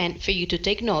recommend for you to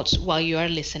take notes while you are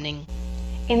listening.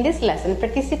 In this lesson,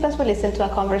 participants will listen to a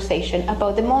conversation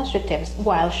about demonstratives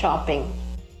while shopping.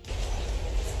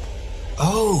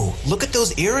 Oh, look at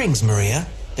those earrings, Maria.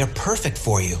 They're perfect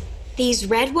for you. These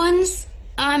red ones?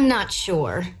 I'm not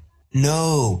sure.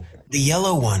 No, the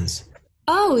yellow ones.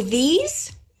 Oh,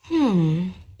 these?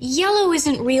 Yellow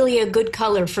isn't really a good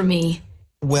color for me.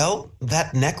 Well,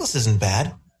 that necklace isn't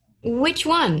bad. Which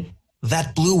one?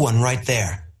 That blue one right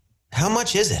there. How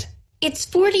much is it? It's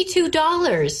 $42.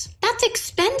 That's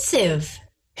expensive.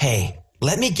 Hey,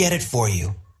 let me get it for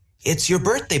you. It's your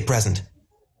birthday present.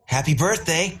 Happy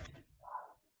birthday.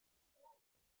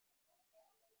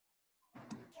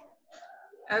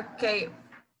 Okay.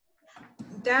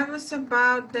 That was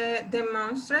about the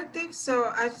demonstrative.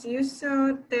 So as you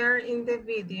saw there in the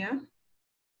video,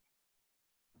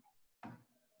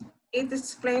 it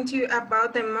explained to you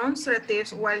about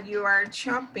demonstratives while you are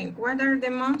shopping. What are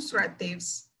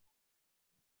demonstratives?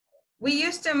 We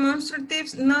use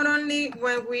demonstratives not only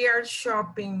when we are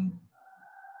shopping.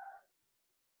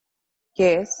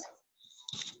 Yes.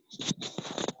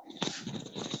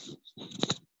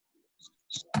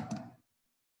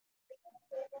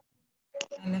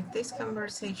 I like this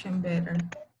conversation better.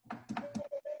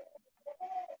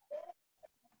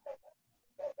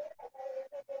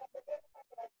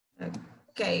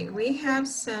 Okay, we have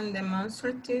some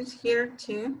demonstratives here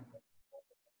too.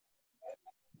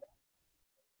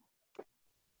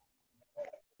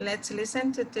 Let's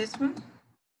listen to this one.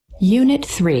 Unit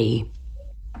 3.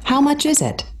 How much is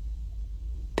it?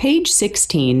 Page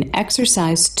 16,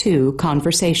 Exercise 2,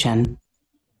 Conversation.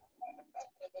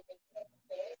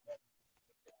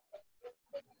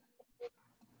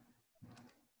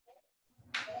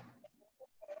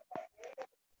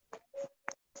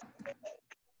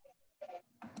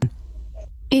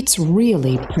 It's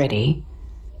really pretty.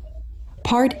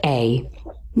 Part A.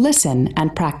 Listen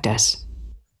and practice.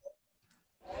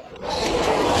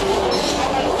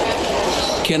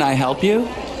 Can I help you?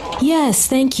 Yes,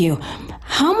 thank you.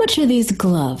 How much are these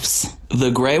gloves?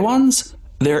 The gray ones?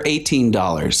 They're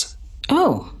 $18.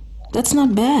 Oh, that's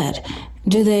not bad.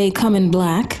 Do they come in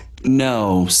black?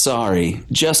 No, sorry,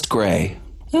 just gray.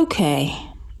 Okay.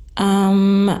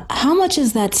 How much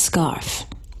is that scarf?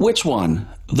 Which one?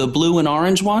 The blue and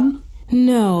orange one?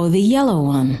 No, the yellow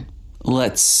one.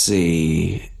 Let's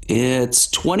see. It's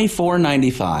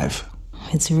 $24.95.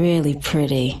 It's really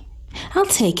pretty. I'll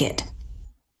take it.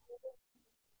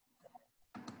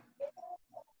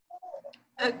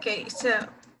 Okay, so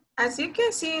as you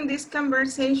can see in this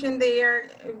conversation,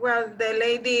 the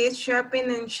lady is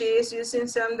shopping and she is using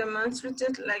some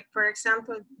demonstratives, like for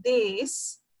example,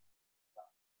 this,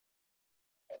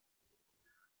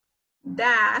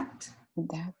 that.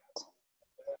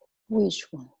 Which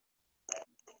one?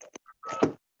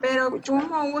 Pero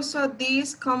 ¿cómo uso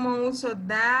this? ¿Cómo uso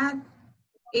that?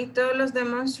 Y todos los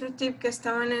demonstrativos que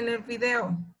estaban en el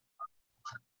video.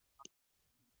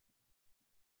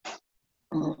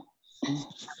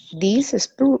 This is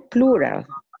plural.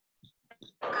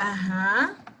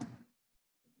 Ajá.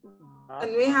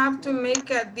 And we have to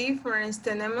make a difference.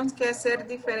 Tenemos que hacer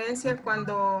diferencia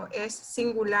cuando es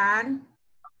singular,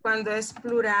 cuando es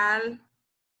plural,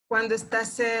 cuando está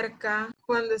cerca,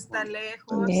 cuando está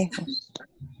lejos.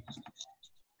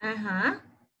 Ajá.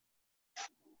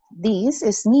 This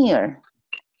is near.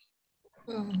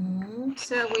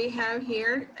 So we have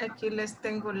here, aquí les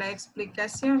tengo la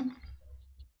explicación.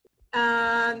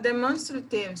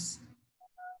 Demonstratives.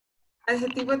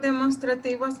 Adjetivos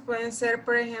demostrativos pueden ser,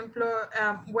 por ejemplo,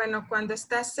 bueno, cuando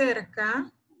está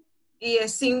cerca y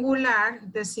es singular,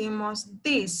 decimos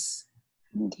this.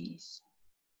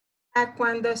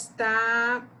 Cuando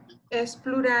es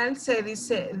plural, se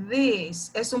dice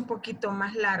this. Es un poquito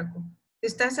más largo. Si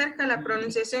está cerca, la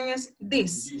pronunciación es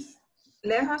this.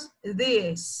 Lejos,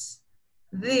 this.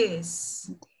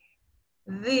 This.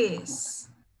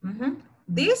 This.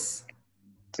 This.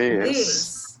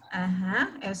 This.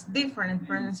 Ajá, es different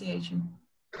pronunciation.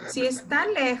 Si está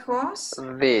lejos,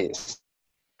 This.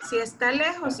 si está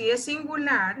lejos y es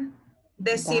singular,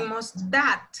 decimos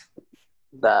that.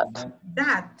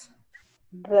 That.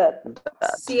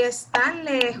 Si está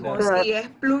lejos y es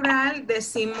plural,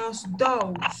 decimos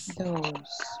those.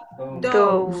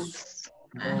 Those.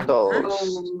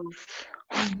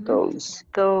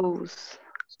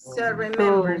 So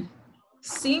remember,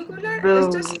 singular,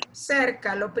 esto es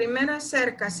cerca. Lo primero es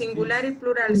cerca, singular y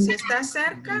plural. Si está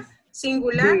cerca,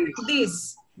 singular,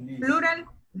 this. Plural,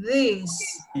 this.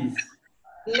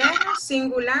 Lejos,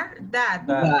 singular, that.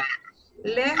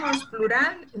 Lejos,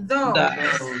 plural, those.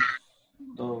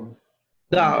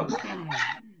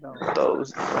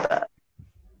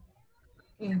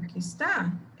 Y aquí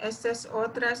está. Esta es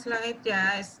otra slide,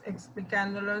 ya es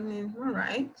explicando lo mismo,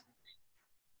 right?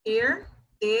 Here,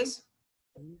 this.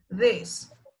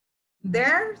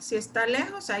 There, si está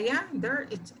lejos, allá, there,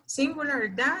 it's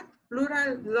singular, that,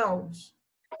 plural, those.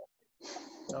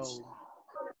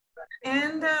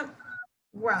 And,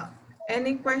 well,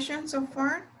 any questions so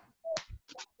far?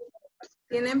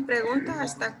 ¿Tienen preguntas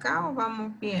hasta acá o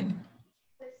vamos bien?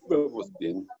 Vamos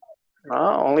bien.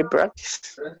 Only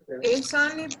practice. It's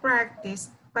only practice.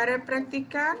 Para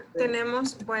practicar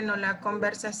tenemos, bueno, la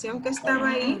conversación que estaba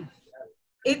ahí.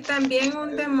 Y también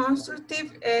un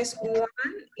demonstrative es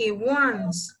one y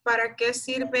once. ¿Para qué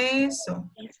sirve eso?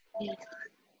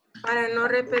 Para no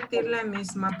repetir la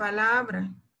misma palabra.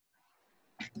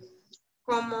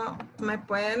 ¿Cómo me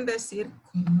pueden decir?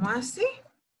 ¿Cómo así?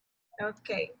 Ok,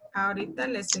 ahorita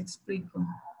les explico.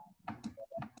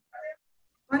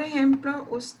 Por ejemplo,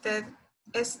 usted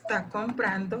está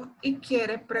comprando y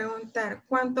quiere preguntar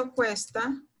 ¿cuánto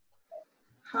cuesta?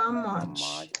 How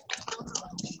much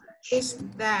is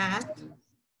that?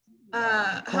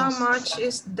 How much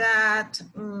is that?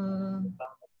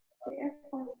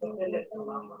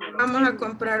 Vamos a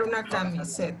comprar una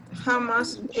camiseta. How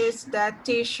much is that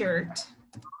t-shirt?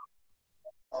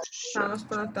 Estamos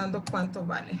preguntando cuánto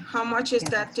vale. How much is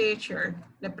that t-shirt?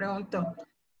 Le pregunto.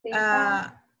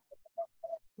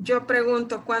 Yo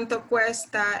pregunto cuánto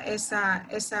cuesta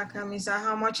esa camisa.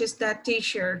 How much is that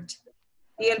t-shirt?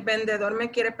 Y el vendedor me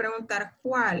quiere preguntar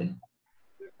cuál.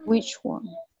 Which one?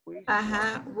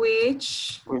 Ajá,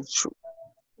 which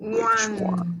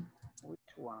one.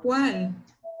 ¿Cuál?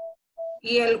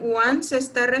 Y el one se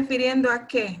está refiriendo a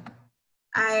qué?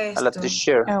 A esto. A la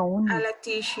t-shirt. A la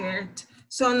t-shirt.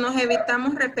 So nos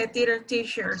evitamos repetir el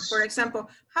t-shirt. For example,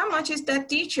 how much is that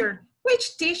t-shirt?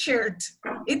 Which t-shirt?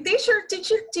 Y t-shirt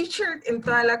en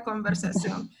toda la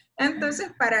conversación.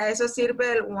 Entonces para eso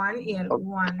sirve el one y el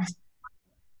ones.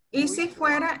 Y si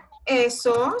fuera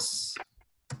esos,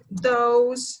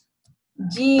 those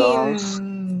jeans.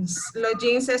 Los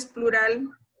jeans es plural.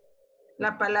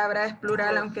 La palabra es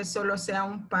plural aunque solo sea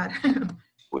un par.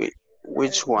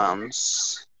 Which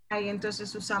ones? Ahí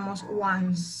entonces usamos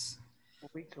ones.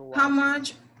 How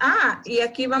much? Y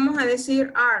aquí vamos a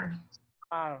decir are.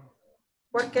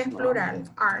 Porque es plural.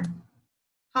 Are.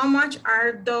 How much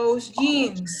are those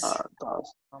jeans?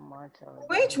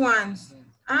 Which ones?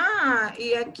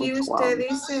 Y aquí usted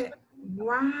dice,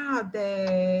 wow,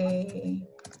 The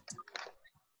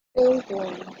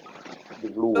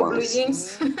blue blue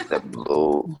jeans. The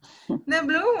blue. The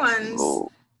blue ones.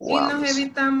 Y nos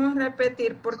evitamos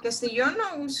repetir, porque si yo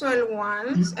no uso el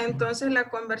ones, entonces la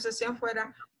conversación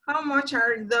fuera, how much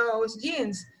are those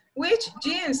jeans? Which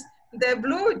jeans? The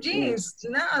blue jeans.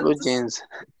 No, Blue jeans.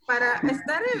 Para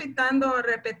estar evitando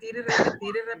repetir y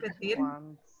repetir y repetir,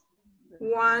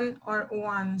 one or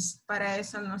ones, para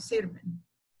eso no sirven.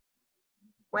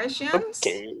 Questions?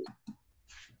 Okay.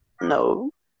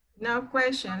 No. No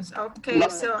questions. Okay,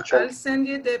 so I'll send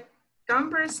you the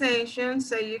conversation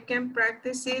so you can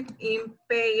practice it in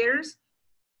pairs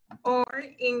or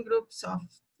in groups of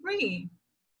 3.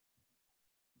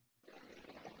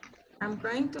 I'm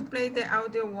going to play the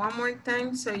audio one more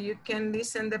time so you can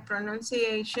listen the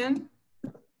pronunciation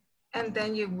and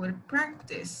then you will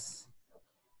practice.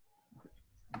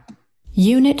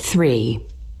 Unit 3.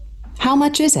 How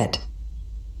much is it?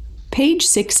 Page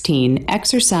 16,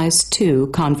 Exercise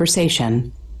 2,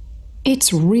 Conversation.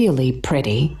 It's really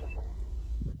pretty.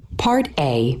 Part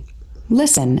A.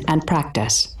 Listen and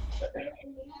practice.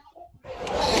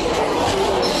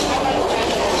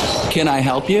 Can I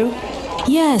help you?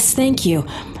 Yes, thank you.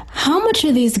 How much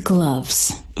are these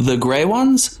gloves? The gray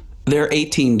ones? They're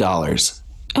 $18.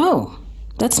 Oh,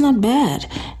 that's not bad.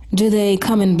 Do they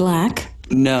come in black?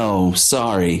 No,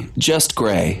 sorry, just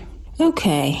gray.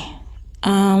 Okay.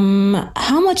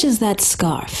 How much is that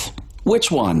scarf?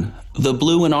 Which one? The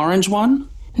blue and orange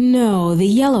one? No, the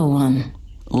yellow one.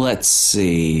 Let's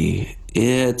see.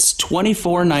 It's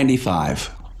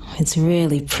 $24.95. It's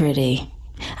really pretty.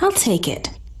 I'll take it.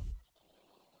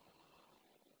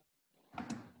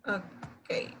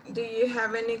 Okay, do you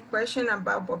have any question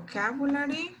about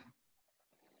vocabulary?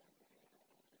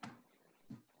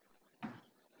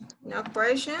 No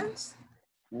questions?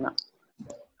 No.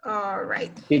 All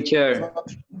right. Teacher,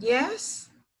 Yes.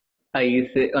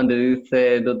 ahí donde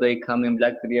dice do they come in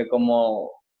black sería como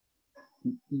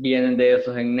vienen de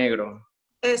esos en negro.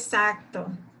 Exacto.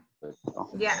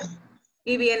 Yeah.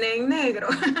 Y viene en negro.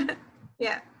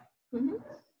 Yeah.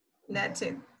 That's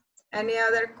it. Any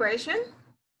other question?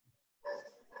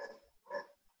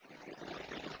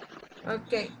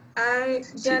 Okay.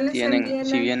 Ya les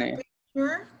envié la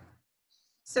picture.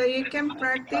 So you can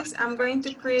practice. I'm going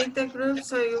to create a group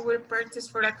so you will practice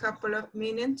for a couple of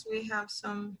minutes. We have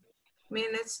some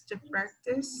minutes to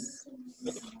practice.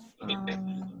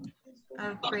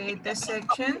 I'll create the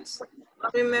sections.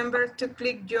 Remember to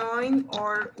click join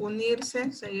or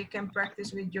unirse so you can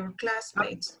practice with your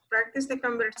classmates. Practice the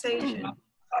conversation.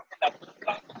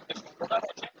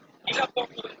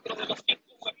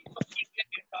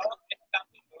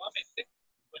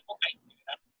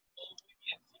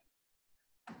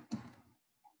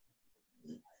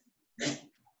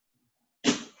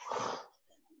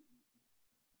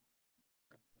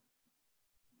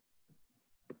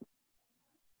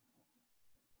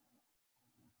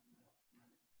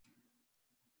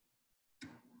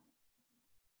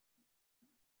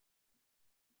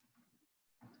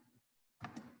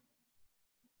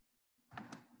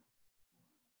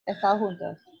 ¿Están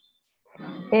juntos?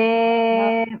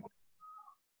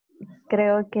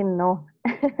 Creo que no.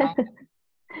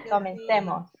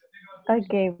 Comencemos.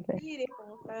 Ok, pues.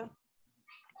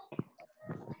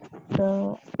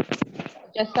 So,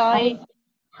 Yo soy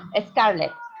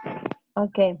Scarlett.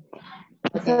 ok.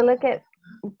 Solo que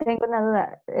tengo una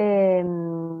duda.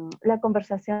 La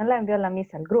conversación la envió la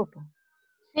misa al grupo.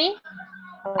 Sí,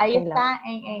 Okay, ahí está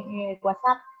en el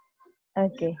WhatsApp.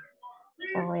 Ok.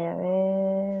 Voy a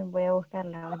ver, voy a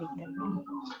buscarla ahorita.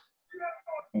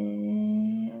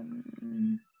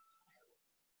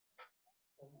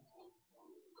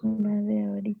 La de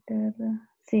ahorita.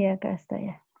 Sí, acá está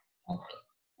ya. Okay.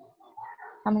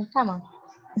 Comenzamos.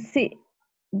 Sí,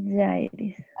 ya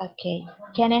Iris. Okay.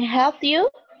 Can I help you?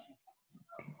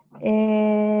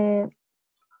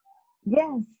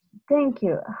 Yes, thank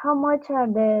you. How much are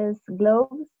these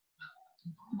globes?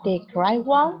 The gray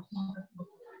one?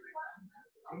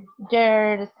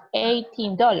 There's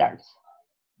 $18.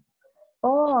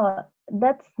 Oh,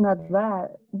 that's not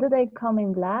bad. Do they come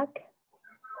in black?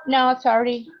 No,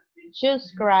 sorry.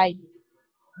 Just gray.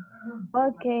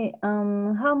 Okay,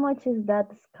 how much is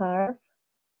that scarf?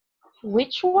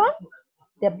 Which one?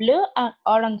 The blue and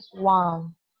orange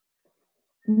one.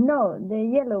 No, the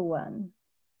yellow one.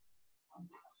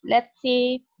 Let's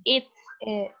see. It's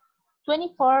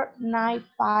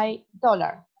 $24.95.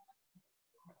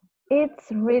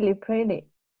 It's really pretty.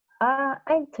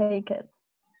 I take it.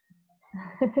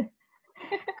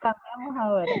 Cambiamos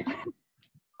ahora.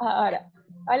 Ahora.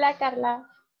 Hola, Carla.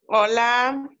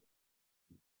 Hola.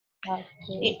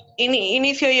 Okay.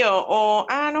 Inicio yo. O,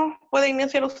 no, puede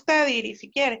iniciar usted, Iris,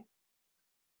 si quiere.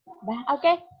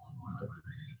 Okay.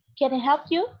 Can I help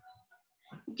you?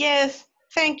 Yes,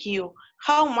 thank you.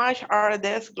 How much are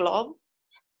these gloves?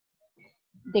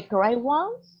 The gray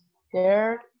ones,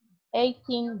 they're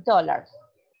 $18.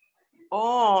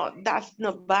 Oh, that's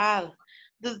not bad.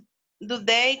 Do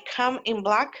they come in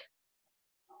black?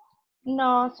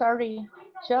 No, sorry,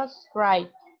 just gray.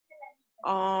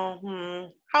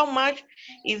 How much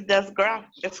is the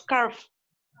scarf?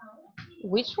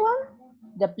 Which one?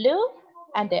 The blue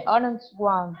and the orange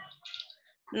one.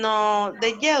 No,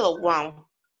 the yellow one.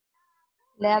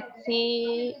 Let's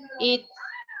see, it's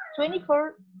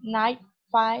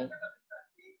 $24.95.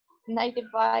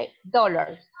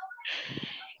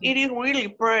 It is really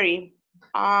pretty.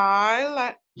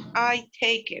 I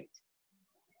take it.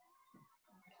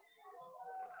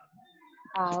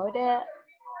 Ahora,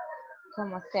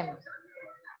 ¿cómo hacemos?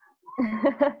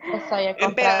 Yo soy el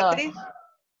comprador. Emperatriz.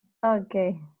 Ok.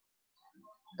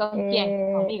 ¿Con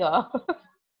quién? Conmigo.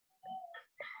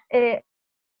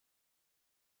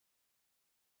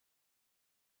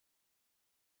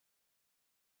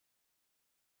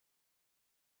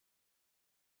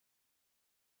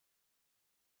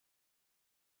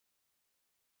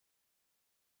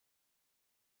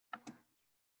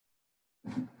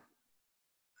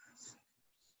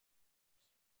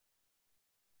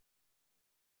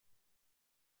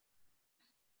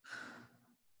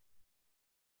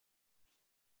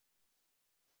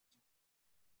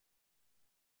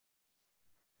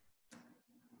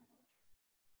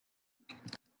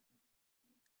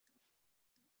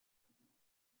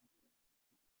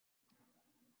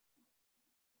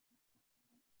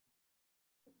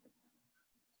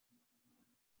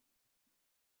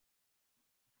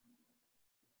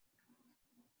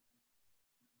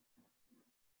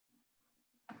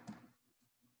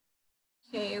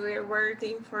 Okay, we're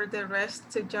waiting for the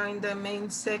rest to join the main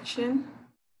section.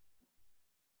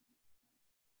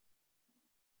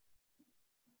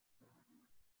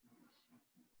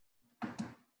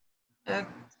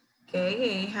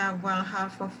 Okay, well,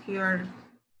 half of you are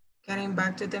getting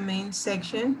back to the main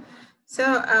section. So,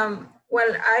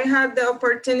 well, I had the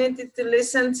opportunity to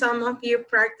listen some of you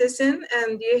practicing,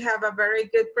 and you have a very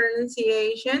good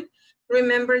pronunciation.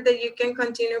 Remember that you can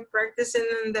continue practicing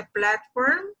on the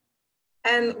platform.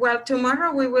 And well,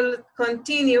 tomorrow we will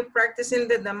continue practicing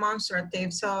the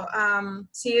demonstrative. So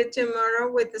see you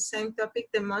tomorrow with the same topic,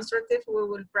 demonstrative. We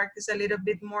will practice a little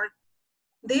bit more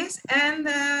this. And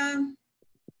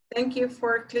thank you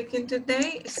for clicking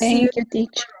today. Thank you,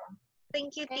 teacher.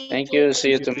 Thank you, teacher. Thank you.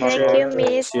 See you tomorrow. Thank you,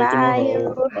 Miss. See you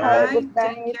tomorrow. Bye. Take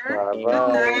care. Good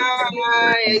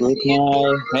night. See you Good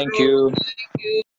night. Thank you.